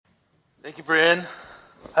Thank you, Brian.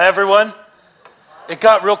 Hi, everyone. It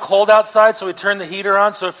got real cold outside, so we turned the heater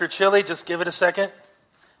on. So if you're chilly, just give it a second.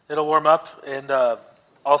 It'll warm up, and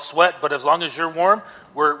I'll sweat. But as long as you're warm,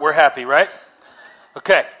 we're happy, right?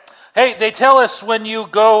 Okay. Hey, they tell us when you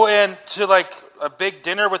go into like a big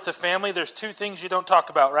dinner with the family, there's two things you don't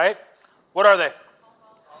talk about, right? What are they?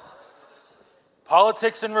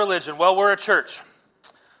 Politics and religion. Well, we're a church,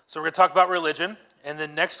 so we're going to talk about religion, and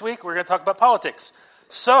then next week we're going to talk about politics.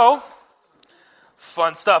 So,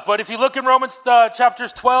 fun stuff. But if you look in Romans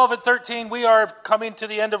chapters 12 and 13, we are coming to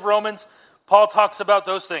the end of Romans. Paul talks about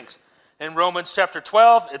those things. In Romans chapter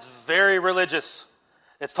 12, it's very religious.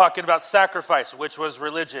 It's talking about sacrifice, which was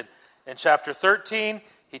religion. In chapter 13,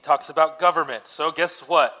 he talks about government. So guess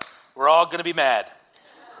what? We're all going to be mad.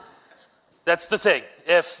 That's the thing.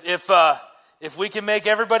 If we can make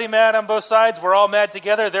everybody mad on both sides, we're all mad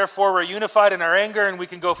together. Therefore, we're unified in our anger and we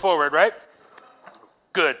can go forward, right?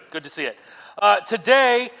 Good to see it.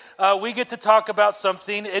 Today, we get to talk about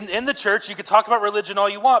something in the church. You can talk about religion all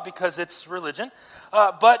you want because it's religion.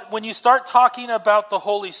 But when you start talking about the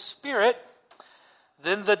Holy Spirit,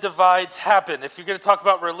 then the divides happen. If you're going to talk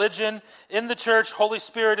about religion in the church, Holy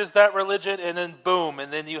Spirit is that religion, and then boom,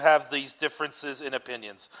 and then you have these differences in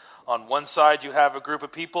opinions. On one side, you have a group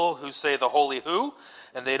of people who say the Holy Who,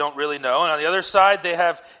 and they don't really know. And on the other side, they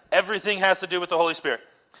have everything has to do with the Holy Spirit.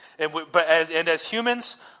 And as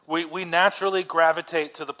humans, we naturally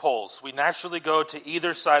gravitate to the poles. We naturally go to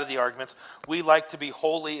either side of the arguments. We like to be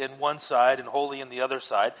holy in one side and holy in the other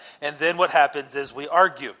side. And then what happens is we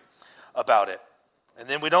argue about it. And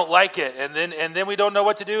then we don't like it. And then we don't know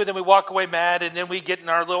what to do. And then we walk away mad. And then we get in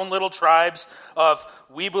our own little tribes of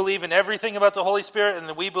we believe in everything about the Holy Spirit. And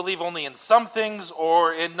then we believe only in some things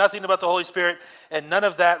or in nothing about the Holy Spirit. And none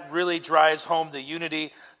of that really drives home the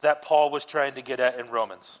unity that Paul was trying to get at in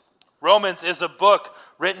Romans. Romans is a book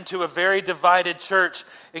written to a very divided church,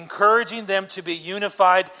 encouraging them to be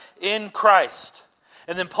unified in Christ.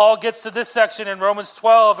 And then Paul gets to this section in Romans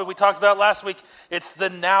 12, and we talked about last week. It's the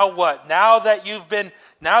now what? Now that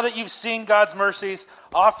you've seen God's mercies,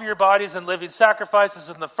 offer your bodies and living sacrifices.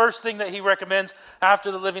 And the first thing that he recommends after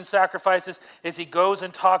the living sacrifices is he goes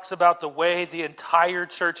and talks about the way the entire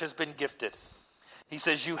church has been gifted. He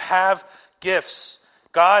says, you have gifts.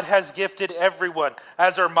 God has gifted everyone.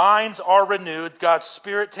 As our minds are renewed, God's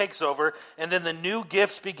Spirit takes over, and then the new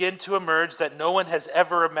gifts begin to emerge that no one has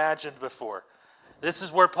ever imagined before. This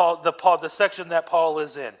is where the section that Paul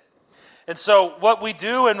is in. And so what we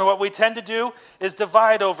do and what we tend to do is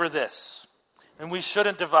divide over this. And we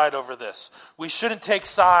shouldn't divide over this. We shouldn't take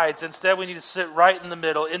sides. Instead, we need to sit right in the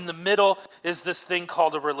middle. In the middle is this thing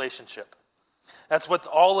called a relationship. That's what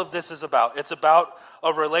all of this is about. It's about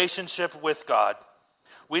a relationship with God.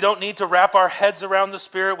 We don't need to wrap our heads around the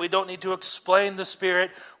Spirit. We don't need to explain the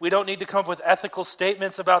Spirit. We don't need to come up with ethical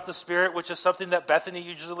statements about the Spirit, which is something that Bethany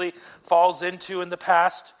usually falls into in the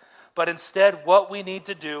past. But instead, what we need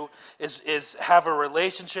to do is have a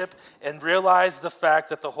relationship and realize the fact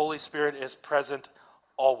that the Holy Spirit is present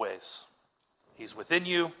always. He's within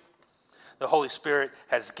you. The Holy Spirit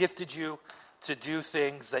has gifted you to do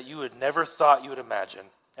things that you had never thought you would imagine.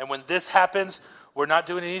 And when this happens, we're not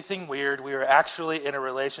doing anything weird. We are actually in a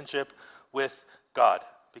relationship with God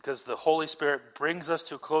because the Holy Spirit brings us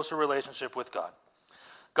to a closer relationship with God.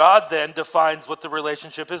 God then defines what the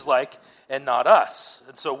relationship is like and not us.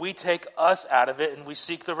 And so we take us out of it and we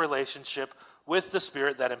seek the relationship with the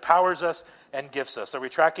Spirit that empowers us and gifts us. Are we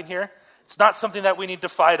tracking here? It's not something that we need to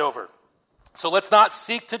fight over. So let's not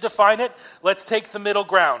seek to define it. Let's take the middle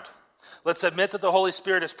ground. Let's admit that the Holy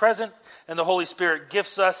Spirit is present and the Holy Spirit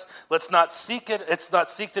gifts us. Let's not seek it. Let's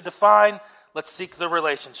not seek to define. Let's seek the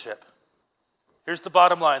relationship. Here's the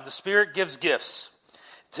bottom line. The Spirit gives gifts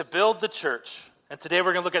to build the church. And today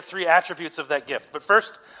we're going to look at 3 attributes of that gift. But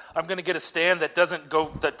first, I'm going to get a stand that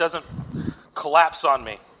doesn't collapse on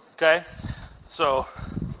me. Okay? So,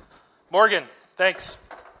 Morgan, thanks.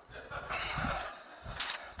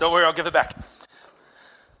 Don't worry, I'll give it back.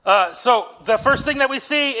 So the first thing that we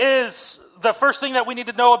see is, the first thing that we need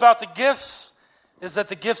to know about the gifts is that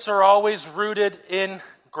the gifts are always rooted in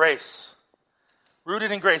grace.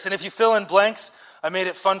 Rooted in grace. And if you fill in blanks, I made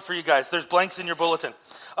it fun for you guys. There's blanks in your bulletin.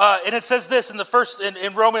 And it says this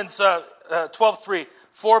in Romans 12:3.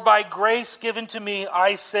 For by grace given to me,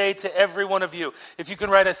 I say to every one of you. If you can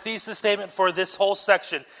write a thesis statement for this whole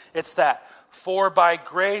section, it's that. For by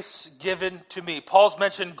grace given to me. Paul's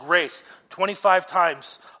mentioned grace 25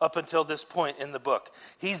 times up until this point in the book.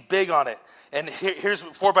 He's big on it. And here's,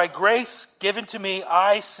 for by grace given to me,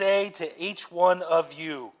 I say to each one of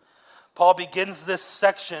you. Paul begins this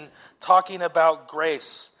section talking about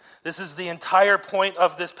grace. This is the entire point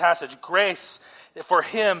of this passage. Grace, for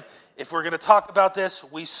him, if we're going to talk about this,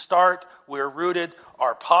 we're rooted,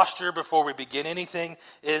 our posture before we begin anything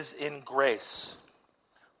is in grace.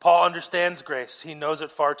 Paul understands grace. He knows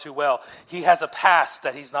it far too well. He has a past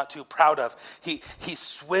that he's not too proud of. He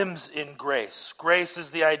swims in grace. Grace is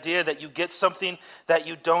the idea that you get something that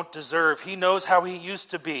you don't deserve. He knows how he used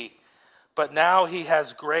to be, but now he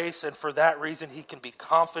has grace, and for that reason he can be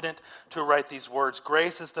confident to write these words.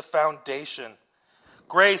 Grace is the foundation.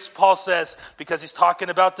 Grace, Paul says, because he's talking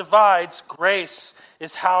about divides, grace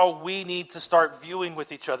is how we need to start viewing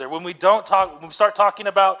with each other. When we start talking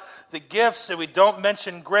about the gifts and we don't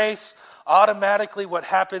mention grace, automatically what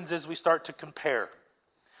happens is we start to compare.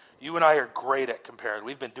 You and I are great at comparing.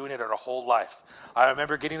 We've been doing it our whole life. I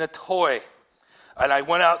remember getting a toy, and I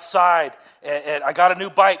went outside, and I got a new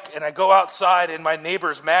bike, and I go outside, and my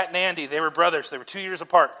neighbors, Matt and Andy, they were brothers. They were 2 years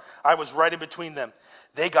apart. I was right in between them.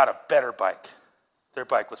 They got a better bike. Their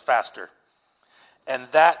bike was faster. And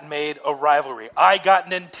that made a rivalry. I got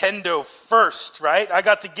Nintendo first, right? I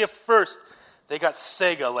got the gift first. They got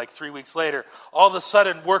Sega like 3 weeks later. All of a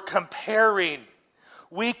sudden, we're comparing.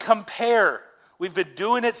 We compare. We've been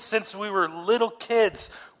doing it since we were little kids.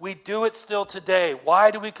 We do it still today.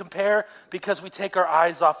 Why do we compare? Because we take our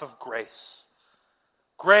eyes off of grace.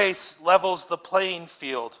 Grace levels the playing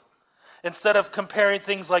field. Instead of comparing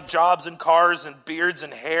things like jobs and cars and beards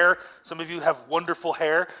and hair, some of you have wonderful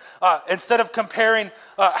hair. Instead of comparing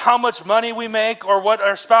how much money we make or what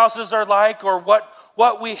our spouses are like or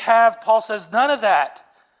what we have, Paul says none of that.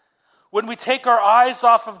 When we take our eyes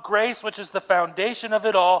off of grace, which is the foundation of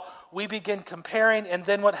it all, we begin comparing, and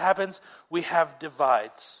then what happens? We have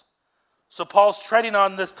divides. So Paul's treading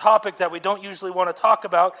on this topic that we don't usually want to talk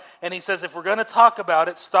about, and he says if we're going to talk about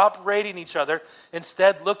it, stop rating each other.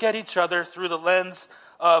 Instead, look at each other through the lens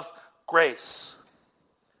of grace.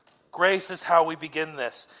 Grace is how we begin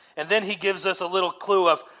this. And then he gives us a little clue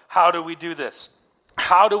of how do we do this?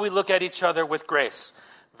 How do we look at each other with grace?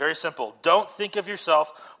 Very simple. Don't think of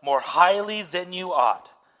yourself more highly than you ought,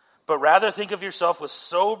 but rather think of yourself with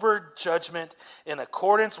sober judgment in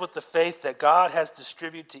accordance with the faith that God has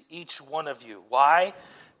distributed to each one of you. Why?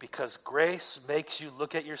 Because grace makes you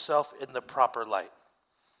look at yourself in the proper light.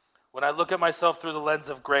 When I look at myself through the lens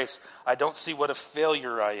of grace, I don't see what a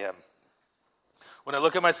failure I am. When I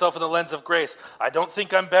look at myself in the lens of grace, I don't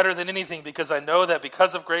think I'm better than anything because I know that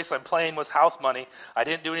because of grace I'm playing with house money. I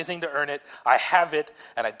didn't do anything to earn it. I have it,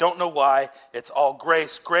 and I don't know why. It's all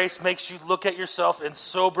grace. Grace makes you look at yourself in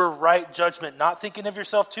sober, right judgment, not thinking of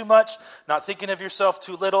yourself too much, not thinking of yourself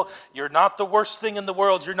too little. You're not the worst thing in the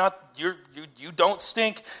world. You don't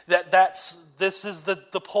stink. This is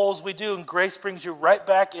the polls we do, and grace brings you right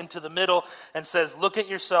back into the middle and says, look at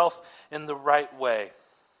yourself in the right way.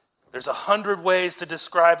 There's 100 ways to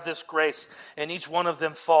describe this grace, and each one of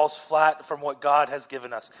them falls flat from what God has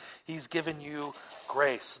given us. He's given you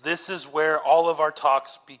grace. This is where all of our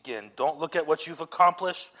talks begin. Don't look at what you've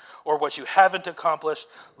accomplished or what you haven't accomplished.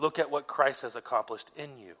 Look at what Christ has accomplished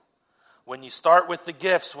in you. When you start with the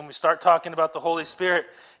gifts, when we start talking about the Holy Spirit,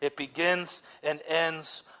 it begins and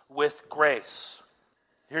ends with grace.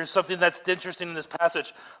 Here's something that's interesting in this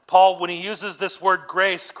passage. Paul, when he uses this word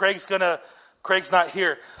grace, Craig's not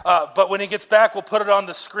here, but when he gets back, we'll put it on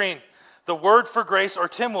the screen. The word for grace, or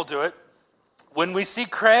Tim will do it. When we see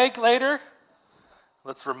Craig later,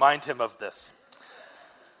 let's remind him of this.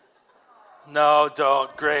 No,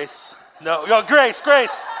 don't. Grace. No, grace.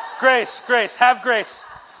 Have grace.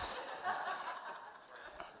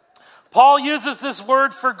 Paul uses this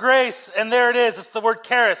word for grace, and there it is. It's the word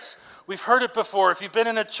charis. We've heard it before. If you've been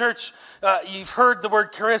in a church, you've heard the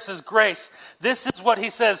word charis is grace. This is what he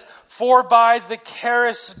says, for by the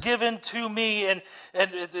charis given to me. And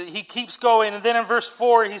he keeps going. And then in verse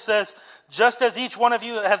 4, he says, just as each one of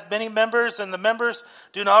you has many members, and the members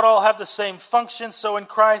do not all have the same function, so in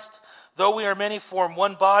Christ, though we are many, form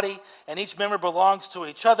one body, and each member belongs to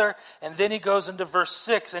each other. And then he goes into verse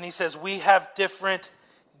 6, and he says, we have different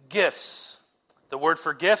gifts. The word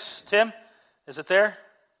for gifts, Tim, is it there?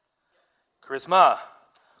 Charisma.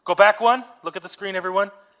 Go back one. Look at the screen,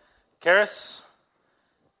 everyone. Charis.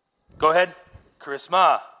 Go ahead.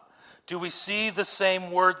 Charisma. Do we see the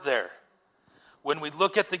same word there? When we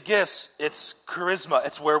look at the gifts, it's charisma.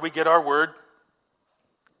 It's where we get our word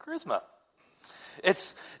charisma.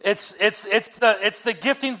 It's the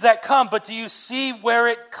giftings that come, but do you see where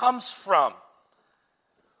it comes from?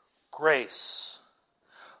 Grace.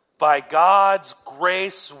 By God's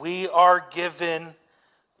grace, we are given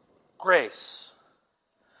grace.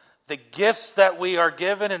 The gifts that we are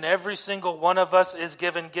given, and every single one of us is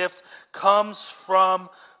given gift, comes from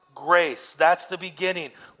grace. That's the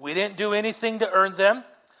beginning. We didn't do anything to earn them,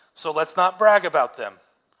 so let's not brag about them.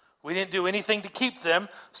 We didn't do anything to keep them,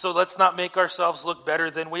 so let's not make ourselves look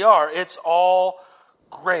better than we are. It's all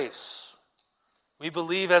grace. We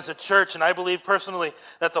believe as a church, and I believe personally,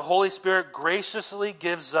 that the Holy Spirit graciously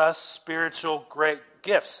gives us spiritual great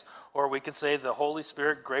gifts. Or we could say the Holy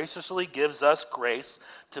Spirit graciously gives us grace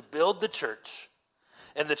to build the church.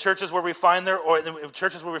 And the churches where we find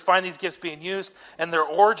these gifts being used, and their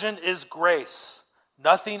origin is grace.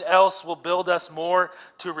 Nothing else will build us more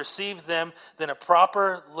to receive them than a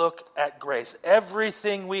proper look at grace.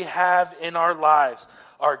 Everything we have in our lives,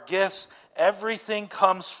 our gifts, everything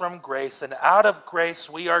comes from grace. And out of grace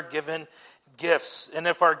we are given gifts. And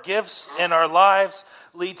if our gifts in our lives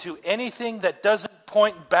lead to anything that doesn't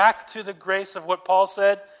point back to the grace of what Paul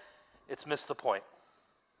said, it's missed the point.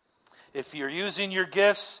 If you're using your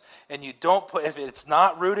gifts and if it's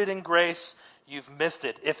not rooted in grace, you've missed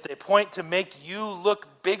it. If they point to make you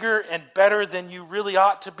look bigger and better than you really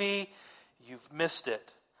ought to be, you've missed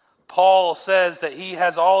it. Paul says that he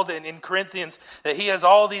has in Corinthians, that he has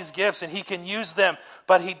all these gifts and he can use them,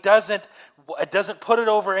 but it doesn't put it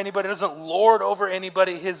over anybody, it doesn't lord over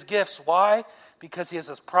anybody his gifts. Why? Because he has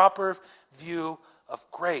this proper view of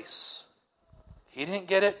grace. He didn't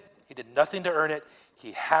get it, he did nothing to earn it,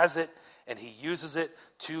 he has it, and he uses it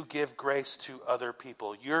to give grace to other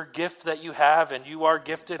people. Your gift that you have, and you are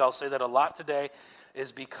gifted, I'll say that a lot today,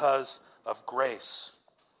 is because of grace.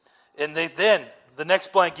 And then, the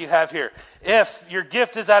next blank you have here, if your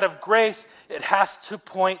gift is out of grace, it has to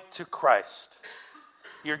point to Christ.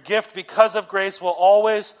 Your gift, because of grace, will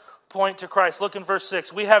always point to Christ. Look in verse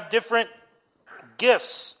 6. We have different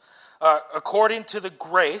gifts according to the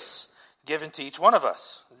grace given to each one of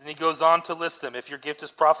us. And he goes on to list them. If your gift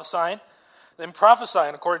is prophesying, then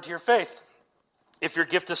prophesying according to your faith. If your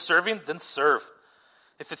gift is serving, then serve.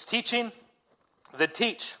 If it's teaching, then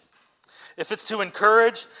teach. If it's to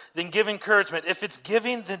encourage, then give encouragement. If it's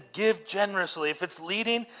giving, then give generously. If it's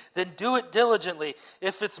leading, then do it diligently.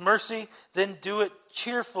 If it's mercy, then do it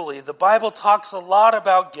cheerfully. The Bible talks a lot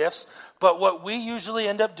about gifts, but what we usually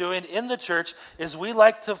end up doing in the church is we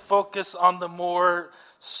like to focus on the more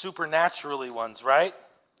supernaturally ones, right?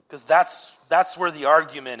 Because that's where the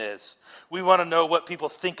argument is. We want to know what people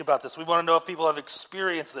think about this. We want to know if people have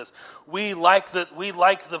experienced this. We like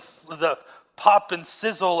the pop and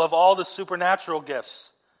sizzle of all the supernatural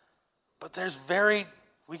gifts. But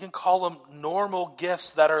we can call them normal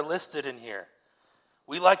gifts that are listed in here.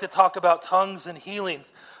 We like to talk about tongues and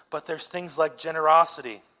healings, but there's things like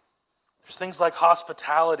generosity. There's things like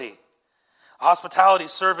hospitality. Hospitality,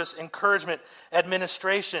 service, encouragement,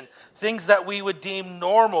 administration, things that we would deem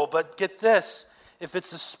normal. But get this, if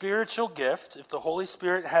it's a spiritual gift, if the Holy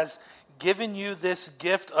Spirit has given you this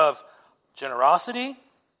gift of generosity,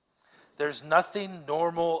 there's nothing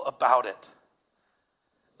normal about it.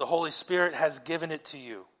 The Holy Spirit has given it to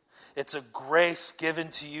you. It's a grace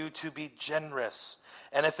given to you to be generous.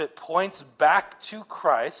 And if it points back to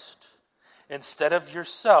Christ instead of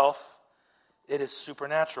yourself, it is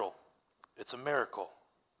supernatural. It's a miracle.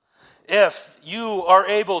 If you are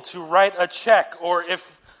able to write a check, or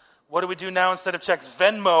what do we do now instead of checks?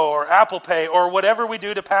 Venmo or Apple Pay or whatever we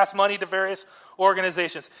do to pass money to various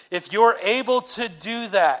organizations. If you're able to do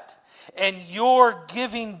that and you're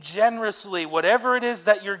giving generously, whatever it is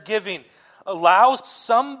that you're giving allows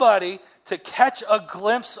somebody to catch a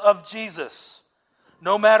glimpse of Jesus.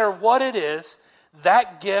 No matter what it is,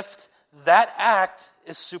 that gift, that act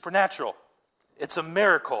is supernatural. It's a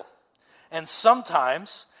miracle. And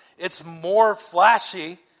sometimes it's more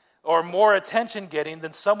flashy or more attention-getting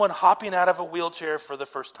than someone hopping out of a wheelchair for the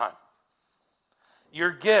first time.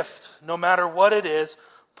 Your gift, no matter what it is,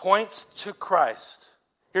 points to Christ.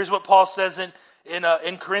 Here's what Paul says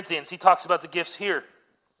in Corinthians. He talks about the gifts here.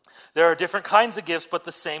 There are different kinds of gifts, but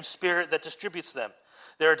the same Spirit that distributes them.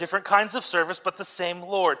 There are different kinds of service, but the same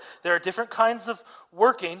Lord. There are different kinds of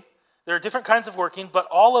working, but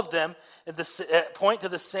all of them point to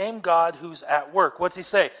the same God who's at work. What's he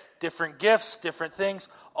say? Different gifts, different things,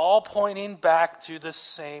 all pointing back to the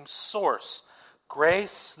same source.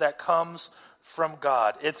 Grace that comes from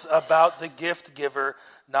God. It's about the gift giver,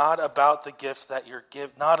 not about the gift that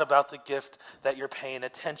you're paying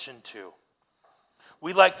attention to.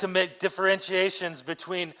 We like to make differentiations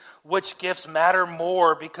between which gifts matter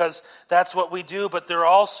more because that's what we do, but they're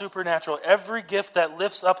all supernatural. Every gift that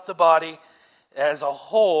lifts up the body as a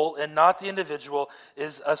whole and not the individual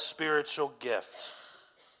is a spiritual gift.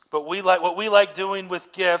 But what we like doing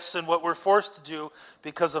with gifts and what we're forced to do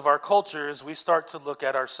because of our culture is we start to look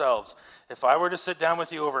at ourselves. If I were to sit down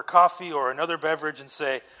with you over coffee or another beverage and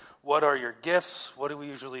say, what are your gifts? What do we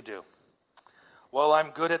usually do? Well, I'm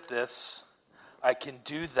good at this. I can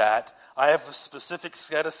do that. I have a specific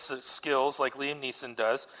set of skills like Liam Neeson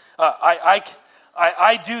does.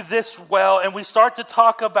 I do this well, and we start to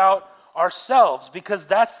talk about ourselves because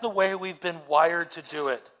that's the way we've been wired to do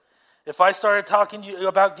it. If I started talking to you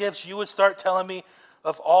about gifts, you would start telling me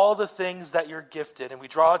of all the things that you're gifted, and we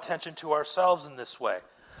draw attention to ourselves in this way.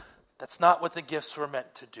 That's not what the gifts were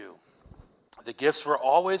meant to do. The gifts were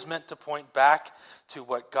always meant to point back to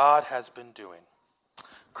what God has been doing.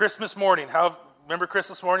 Christmas morning, remember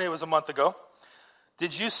Christmas morning? It was a month ago.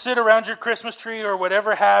 Did you sit around your Christmas tree or whatever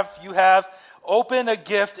you have, open a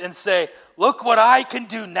gift and say, look what I can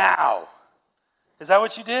do now? Is that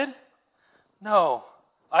what you did? No.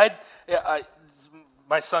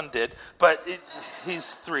 My son did, but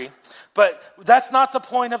he's 3. But that's not the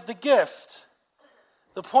point of the gift.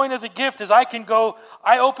 The point of the gift is I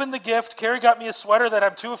open the gift. Carrie got me a sweater that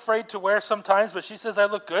I'm too afraid to wear sometimes, but she says I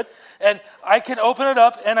look good. And I can open it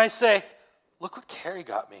up and I say, look what Carrie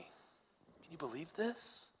got me. Can you believe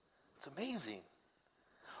this? It's amazing.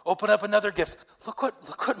 Open up another gift. Look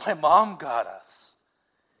what my mom got us.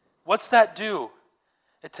 What's that do?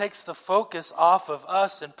 It takes the focus off of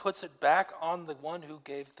us and puts it back on the one who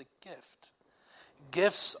gave the gift.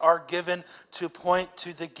 Gifts are given to point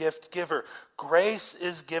to the gift giver. Grace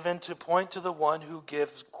is given to point to the one who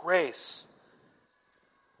gives grace.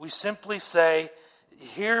 We simply say,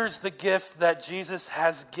 here's the gift that Jesus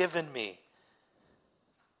has given me.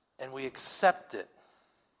 And we accept it.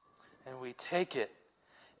 And we take it.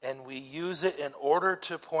 And we use it in order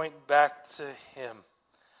to point back to Him.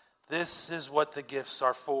 This is what the gifts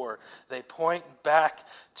are for. They point back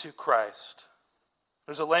to Christ.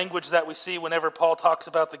 There's a language that we see whenever Paul talks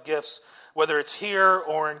about the gifts, whether it's here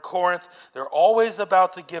or in Corinth, they're always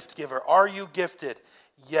about the gift giver. Are you gifted?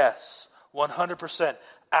 Yes, 100%.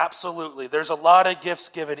 Absolutely. There's a lot of gifts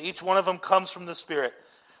given. Each one of them comes from the Spirit.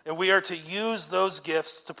 And we are to use those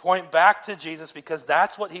gifts to point back to Jesus because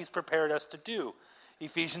that's what He's prepared us to do.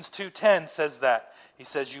 Ephesians 2:10 says that. He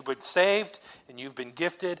says you've been saved and you've been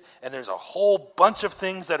gifted, and there's a whole bunch of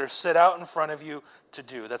things that are set out in front of you to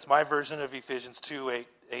do. That's my version of Ephesians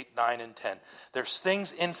 2:8, 9, and 10. There's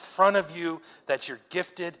things in front of you that you're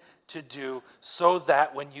gifted to do so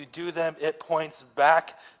that when you do them, it points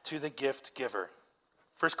back to the gift giver.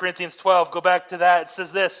 1 Corinthians 12, go back to that. It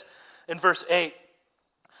says this in verse 8.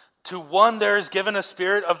 To one there is given a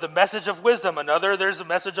spirit of the message of wisdom. Another there's a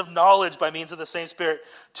message of knowledge by means of the same Spirit.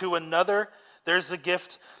 To another there's a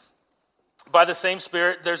gift by the same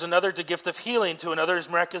Spirit. There's another the gift of healing. To another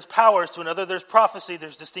there's miraculous powers. To another there's prophecy.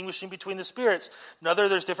 There's distinguishing between the spirits. Another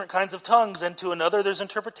there's different kinds of tongues. And to another there's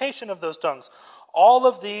interpretation of those tongues. All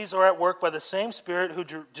of these are at work by the same Spirit who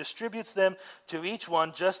distributes them to each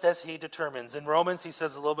one just as He determines. In Romans he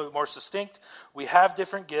says a little bit more succinct. We have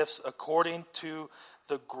different gifts according to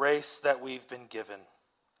the grace that we've been given.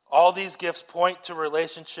 All these gifts point to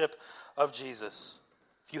relationship of Jesus.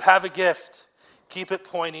 If you have a gift, keep it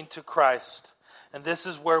pointing to Christ. And this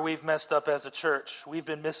is where we've messed up as a church. We've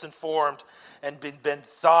been misinformed and been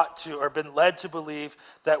thought to or been led to believe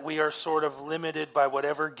that we are sort of limited by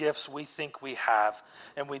whatever gifts we think we have.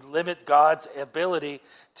 And we limit God's ability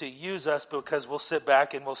to use us because we'll sit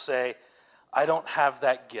back and we'll say, I don't have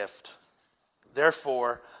that gift.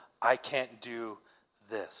 Therefore, I can't do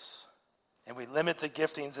this. And we limit the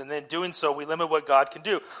giftings, and then doing so, we limit what God can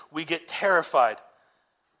do. We get terrified.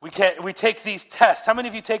 We take these tests. How many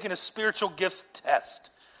of you taken a spiritual gifts test?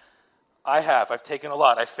 I have. I've taken a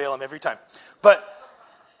lot. I fail them every time. But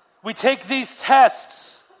we take these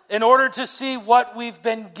tests in order to see what we've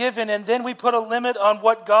been given, and then we put a limit on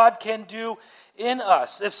what God can do in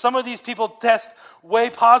us. If some of these people test way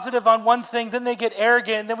positive on one thing, then they get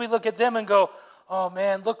arrogant, and then we look at them and go, oh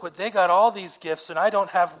man, look what they got, all these gifts and I don't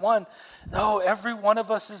have one. No, every one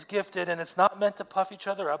of us is gifted, and it's not meant to puff each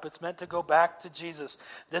other up. It's meant to go back to Jesus.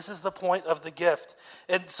 This is the point of the gift.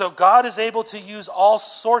 And so God is able to use all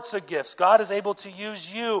sorts of gifts. God is able to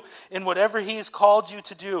use you in whatever He has called you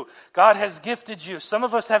to do. God has gifted you. Some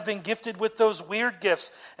of us have been gifted with those weird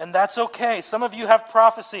gifts, and that's okay. Some of you have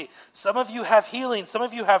prophecy. Some of you have healing. Some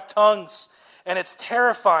of you have tongues, and it's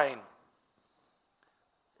terrifying.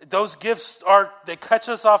 Those gifts they catch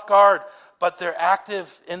us off guard, but they're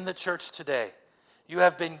active in the church today. You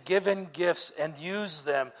have been given gifts and use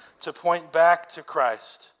them to point back to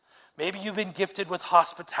Christ. Maybe you've been gifted with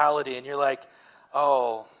hospitality and you're like,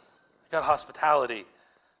 oh, I got hospitality.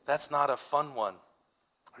 That's not a fun one.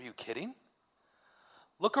 Are you kidding?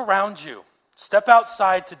 Look around you. Step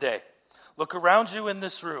outside today. Look around you in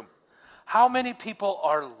this room. How many people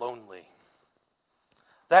are lonely?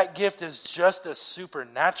 That gift is just as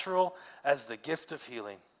supernatural as the gift of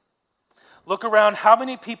healing. Look around. How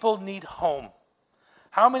many people need home?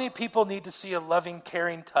 How many people need to see a loving,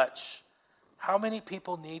 caring touch? How many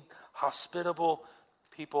people need hospitable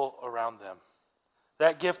people around them?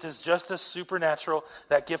 That gift is just as supernatural.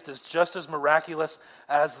 That gift is just as miraculous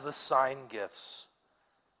as the sign gifts.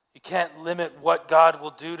 You can't limit what God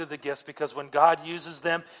will do to the gifts, because when God uses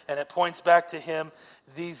them and it points back to Him,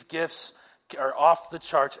 these gifts are off the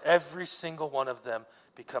charts. Every single one of them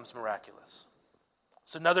becomes miraculous.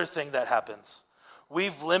 It's another thing that happens.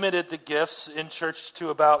 We've limited the gifts in church to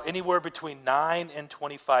about anywhere between 9 and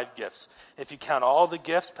 25 gifts. If you count all the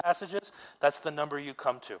gifts passages, that's the number you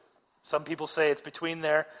come to. Some people say it's between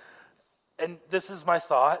there. And this is my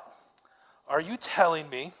thought. Are you telling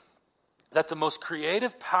me that the most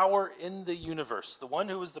creative power in the universe, the one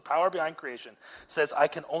who is the power behind creation, says I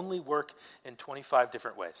can only work in 25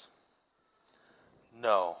 different ways?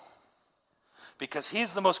 No. Because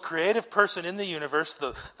He's the most creative person in the universe,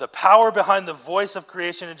 the power behind the voice of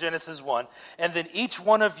creation in Genesis 1. And then each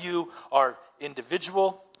one of you are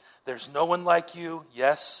individual. There's no one like you.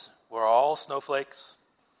 Yes, we're all snowflakes.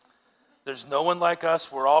 There's no one like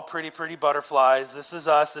us. We're all pretty butterflies. This is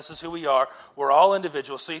us. This is who we are. We're all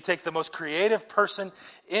individuals. So you take the most creative person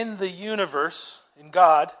in the universe, in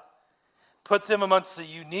God, put them amongst the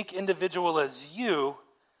unique individual as you,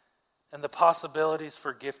 and the possibilities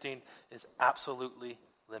for gifting is absolutely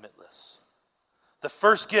limitless. The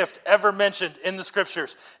first gift ever mentioned in the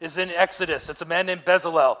scriptures is in Exodus. It's a man named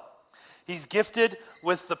Bezalel. He's gifted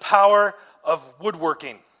with the power of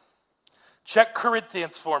woodworking. Check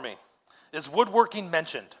Corinthians for me. Is woodworking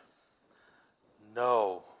mentioned?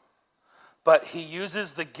 No. But he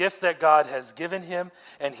uses the gift that God has given him,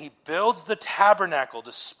 and he builds the tabernacle.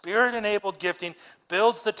 The Spirit-enabled gifting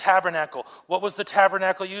builds the tabernacle. What was the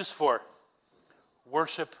tabernacle used for?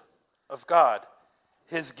 Worship of God.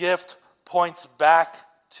 His gift points back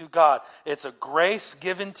to God. It's a grace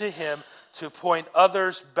given to him to point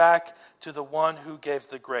others back to the one who gave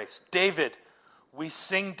the grace. David. We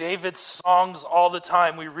sing David's songs all the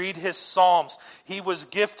time. We read his psalms. He was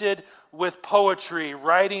gifted with poetry,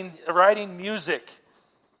 writing music.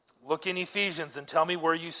 Look in Ephesians and tell me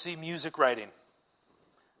where you see music writing.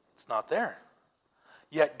 It's not there.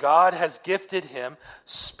 Yet God has gifted him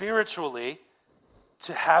spiritually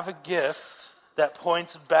to have a gift that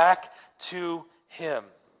points back to him.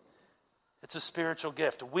 It's a spiritual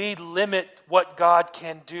gift. We limit what God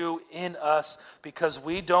can do in us because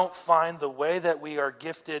we don't find the way that we are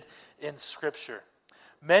gifted in Scripture.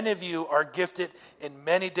 Many of you are gifted in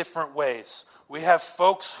many different ways. We have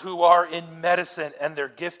folks who are in medicine and they're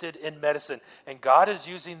gifted in medicine. And God is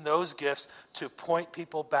using those gifts to point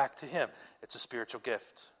people back to Him. It's a spiritual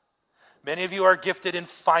gift. Many of you are gifted in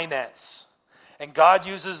finance. And God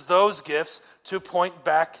uses those gifts to point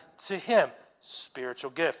back to Him.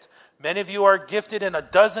 Spiritual gift. Many of you are gifted in a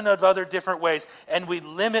dozen of other different ways, and we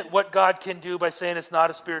limit what God can do by saying it's not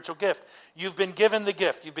a spiritual gift. You've been given the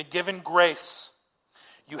gift. You've been given grace.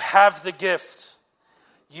 You have the gift.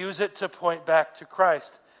 Use it to point back to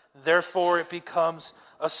Christ. Therefore, it becomes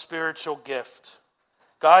a spiritual gift.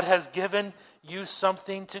 God has given you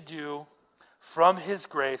something to do from His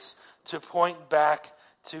grace to point back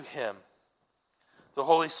to Him. The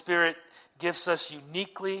Holy Spirit gifts us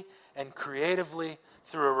uniquely and creatively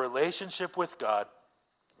through a relationship with God,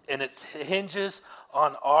 and it hinges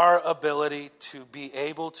on our ability to be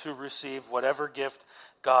able to receive whatever gift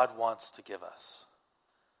God wants to give us.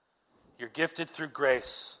 You're gifted through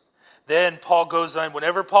grace. Then Paul goes on,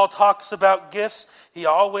 whenever Paul talks about gifts, he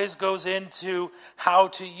always goes into how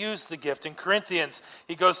to use the gift. In Corinthians,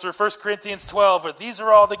 he goes through 1 Corinthians 12, where these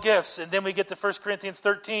are all the gifts. And then we get to 1 Corinthians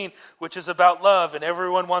 13, which is about love, and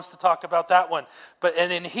everyone wants to talk about that one.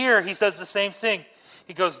 And in here, he says the same thing.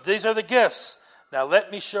 He goes, these are the gifts. Now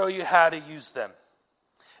let me show you how to use them.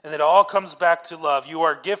 And it all comes back to love. You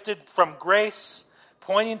are gifted from grace,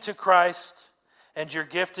 pointing to Christ, and your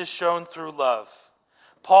gift is shown through love.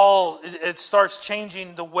 Paul, it starts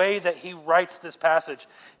changing the way that he writes this passage.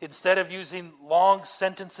 Instead of using long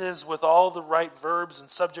sentences with all the right verbs and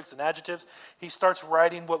subjects and adjectives, he starts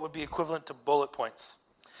writing what would be equivalent to bullet points.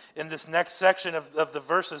 In this next section of the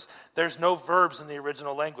verses, there's no verbs in the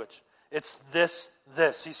original language. It's this.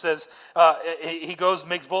 He says, he goes,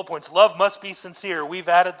 makes bullet points. Love must be sincere. We've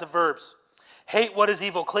added the verbs. Hate what is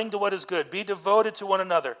evil. Cling to what is good. Be devoted to one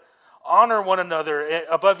another. Honor one another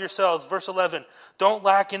above yourselves. Verse 11, don't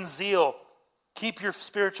lack in zeal. Keep your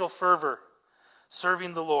spiritual fervor,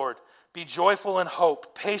 serving the Lord. Be joyful in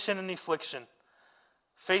hope, patient in affliction,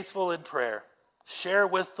 faithful in prayer. Share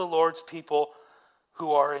with the Lord's people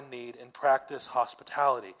who are in need and practice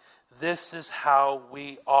hospitality. This is how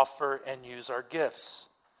we offer and use our gifts.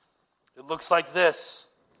 It looks like this.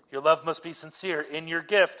 Your love must be sincere. In your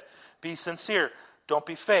gift, be sincere. Don't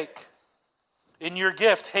be fake. In your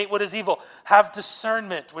gift, hate what is evil. Have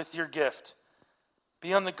discernment with your gift.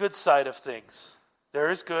 Be on the good side of things. There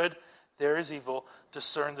is good, there is evil.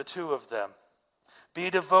 Discern the two of them. Be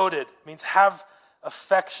devoted means have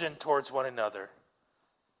affection towards one another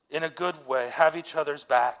in a good way. Have each other's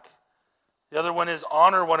back. The other one is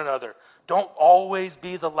honor one another. Don't always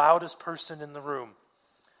be the loudest person in the room.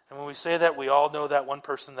 And when we say that, we all know that one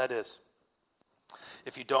person that is.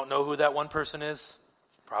 If you don't know who that one person is,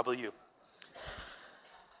 probably you.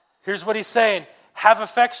 Here's what he's saying. Have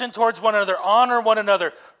affection towards one another. Honor one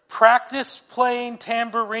another. Practice playing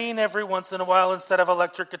tambourine every once in a while instead of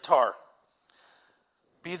electric guitar.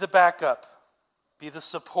 Be the backup. Be the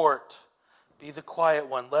support. Be the quiet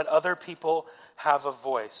one. Let other people have a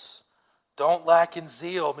voice. Don't lack in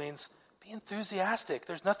zeal means be enthusiastic.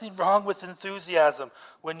 There's nothing wrong with enthusiasm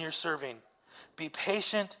when you're serving. Be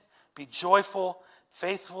patient. Be joyful.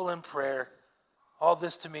 Faithful in prayer. All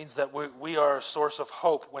this to means that we are a source of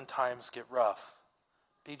hope when times get rough.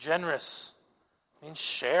 Be generous. Means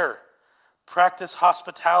share. Practice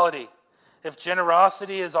hospitality. If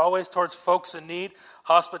generosity is always towards folks in need,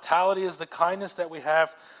 hospitality is the kindness that we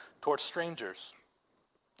have towards strangers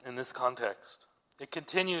in this context. It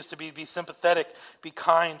continues to be sympathetic, be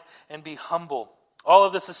kind, and be humble. All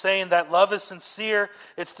of this is saying that love is sincere,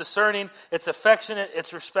 it's discerning, it's affectionate,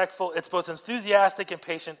 it's respectful, it's both enthusiastic and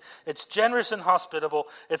patient, it's generous and hospitable,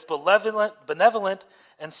 it's benevolent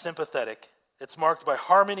and sympathetic. It's marked by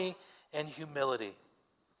harmony and humility.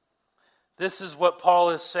 This is what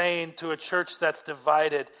Paul is saying to a church that's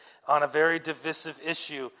divided on a very divisive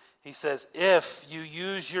issue. He says, if you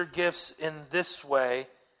use your gifts in this way,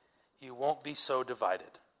 you won't be so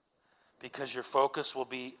divided because your focus will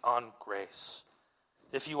be on grace.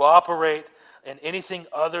 If you operate in anything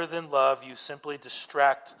other than love, you simply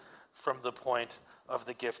distract from the point of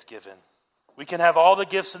the gift given. We can have all the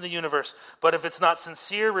gifts in the universe, but if it's not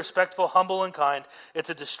sincere, respectful, humble, and kind, it's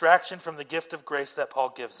a distraction from the gift of grace that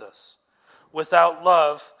Paul gives us. Without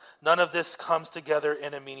love, none of this comes together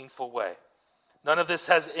in a meaningful way. None of this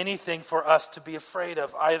has anything for us to be afraid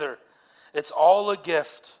of either. It's all a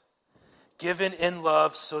gift given in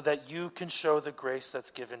love so that you can show the grace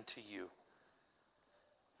that's given to you.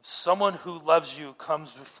 Someone who loves you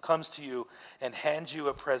comes to you and hands you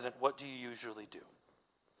a present. What do you usually do?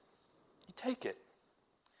 You take it.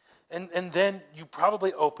 And then you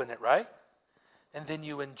probably open it, right? And then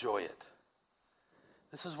you enjoy it.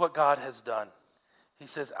 This is what God has done. He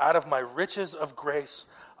says, out of my riches of grace,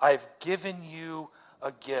 I've given you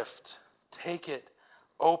a gift. Take it.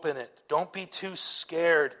 Open it. Don't be too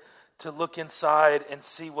scared to look inside and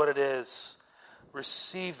see what it is.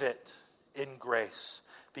 Receive it in grace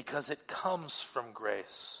because it comes from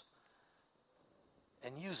grace.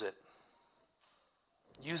 And use it.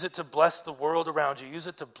 Use it to bless the world around you. Use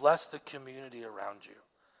it to bless the community around you.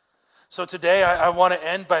 So today I want to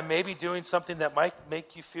end by maybe doing something that might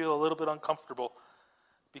make you feel a little bit uncomfortable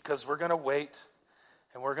because we're going to wait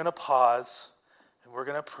and we're going to pause and we're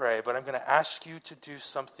going to pray. But I'm going to ask you to do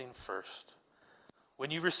something first.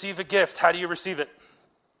 When you receive a gift, how do you receive it?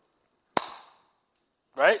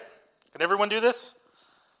 Right? Can everyone do this?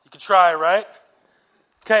 You can try, right?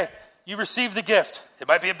 Okay, you receive the gift. It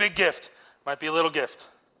might be a big gift. It might be a little gift.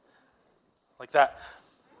 Like that.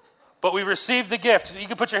 But we receive the gift. You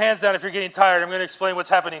can put your hands down if you're getting tired. I'm going to explain what's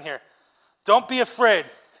happening here. Don't be afraid.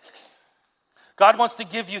 God wants to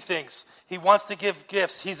give you things. He wants to give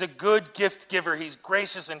gifts. He's a good gift giver. He's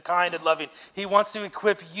gracious and kind and loving. He wants to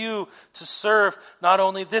equip you to serve not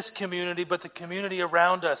only this community, but the community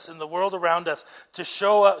around us and the world around us to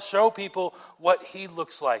show people what He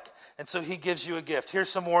looks like. And so He gives you a gift. Here's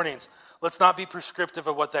some warnings. Let's not be prescriptive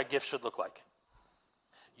of what that gift should look like.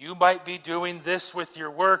 You might be doing this with your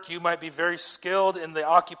work. You might be very skilled in the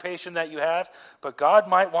occupation that you have. But God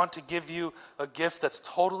might want to give you a gift that's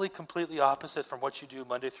totally, completely opposite from what you do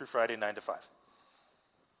Monday through Friday, 9 to 5.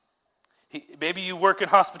 Maybe you work in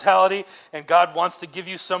hospitality and God wants to give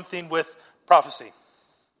you something with prophecy.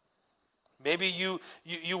 Maybe you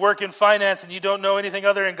work in finance and you don't know anything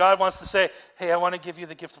other and God wants to say, hey, I want to give you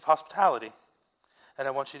the gift of hospitality. And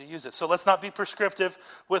I want you to use it. So let's not be prescriptive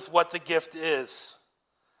with what the gift is.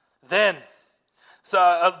 Let's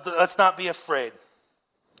not be afraid.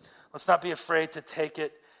 Let's not be afraid to take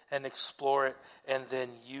it and explore it and then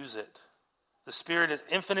use it. The Spirit is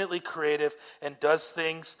infinitely creative and does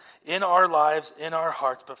things in our lives, in our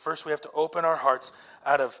hearts. But first we have to open our hearts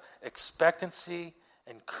out of expectancy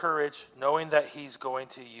and courage, knowing that he's going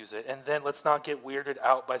to use it. And then let's not get weirded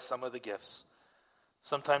out by some of the gifts.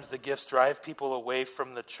 Sometimes the gifts drive people away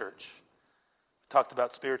from the church. We talked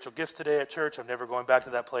about spiritual gifts today at church. I'm never going back to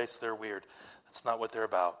that place. They're weird. That's not what they're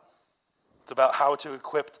about. It's about how to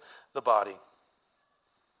equip the body.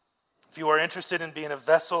 If you are interested in being a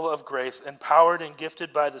vessel of grace, empowered and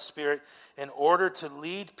gifted by the Spirit in order to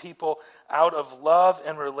lead people out of love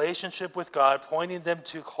and relationship with God, pointing them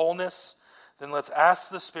to wholeness, then let's ask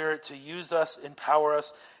the Spirit to use us, empower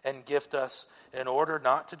us, and gift us in order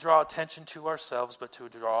not to draw attention to ourselves, but to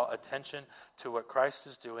draw attention to what Christ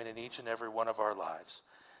is doing in each and every one of our lives.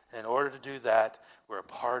 In order to do that, we're a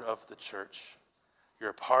part of the church.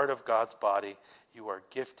 You're a part of God's body. You are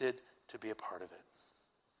gifted to be a part of it.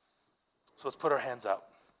 So let's put our hands out.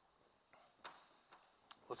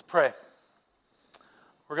 Let's pray.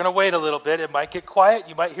 We're going to wait a little bit. It might get quiet.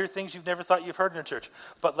 You might hear things you've never thought you've heard in a church.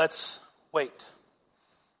 But let's wait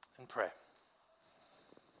and pray.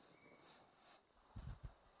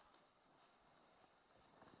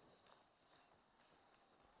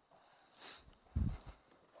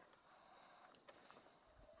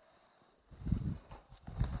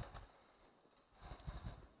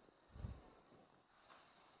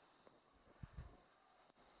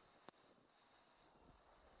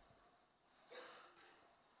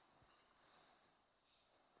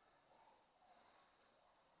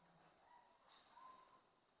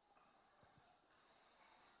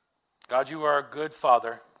 God, you are a good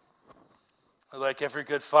Father. Like every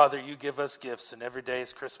good Father, you give us gifts, and every day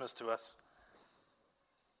is Christmas to us.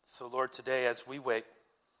 So, Lord, today as we wait,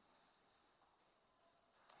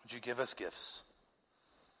 would you give us gifts?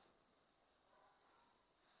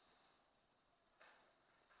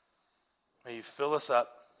 May you fill us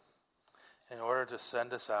up in order to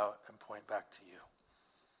send us out and point back to you.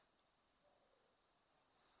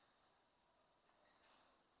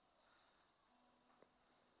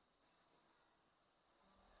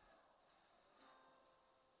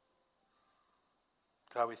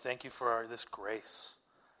 God, we thank you for this grace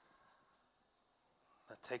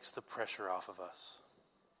that takes the pressure off of us.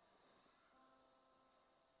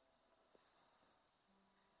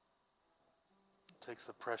 It takes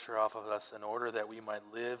the pressure off of us in order that we might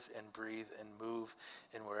live and breathe and move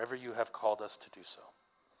in wherever you have called us to do so.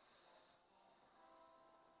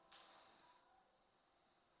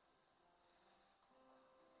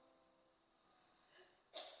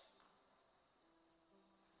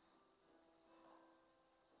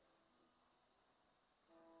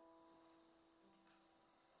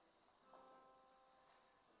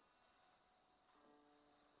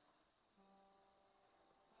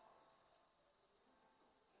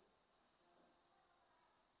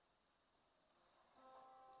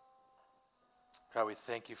 God, we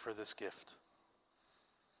thank you for this gift.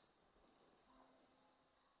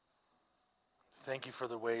 Thank you for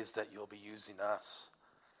the ways that you'll be using us.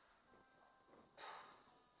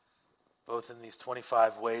 Both in these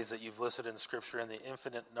 25 ways that you've listed in Scripture and the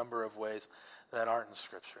infinite number of ways that aren't in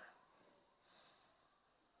Scripture.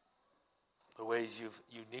 The ways you've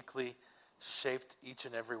uniquely shaped each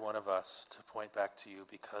and every one of us to point back to you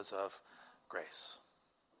because of grace.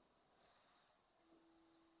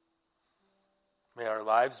 May our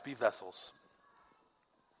lives be vessels.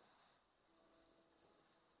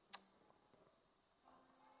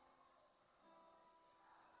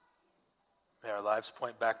 May our lives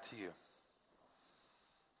point back to you.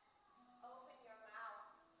 Open your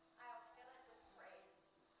mouth. I'll fill it with praise.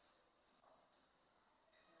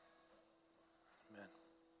 Amen.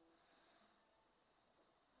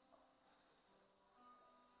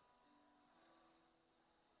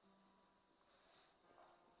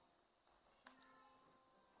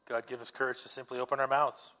 God, give us courage to simply open our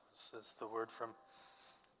mouths, as the word from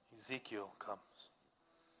Ezekiel comes.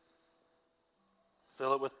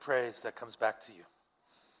 Fill it with praise that comes back to you.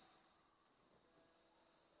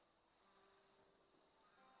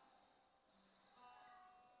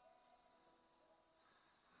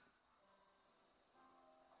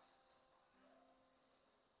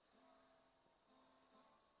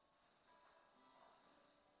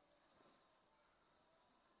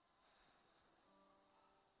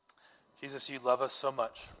 Jesus, you love us so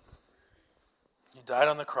much. You died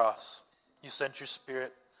on the cross. You sent your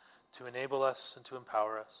Spirit to enable us and to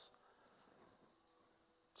empower us.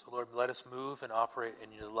 So, Lord, let us move and operate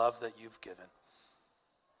in your love that you've given.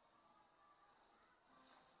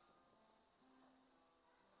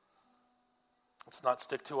 Let's not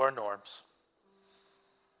stick to our norms,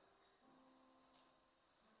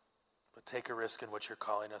 but take a risk in what you're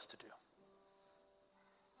calling us to do.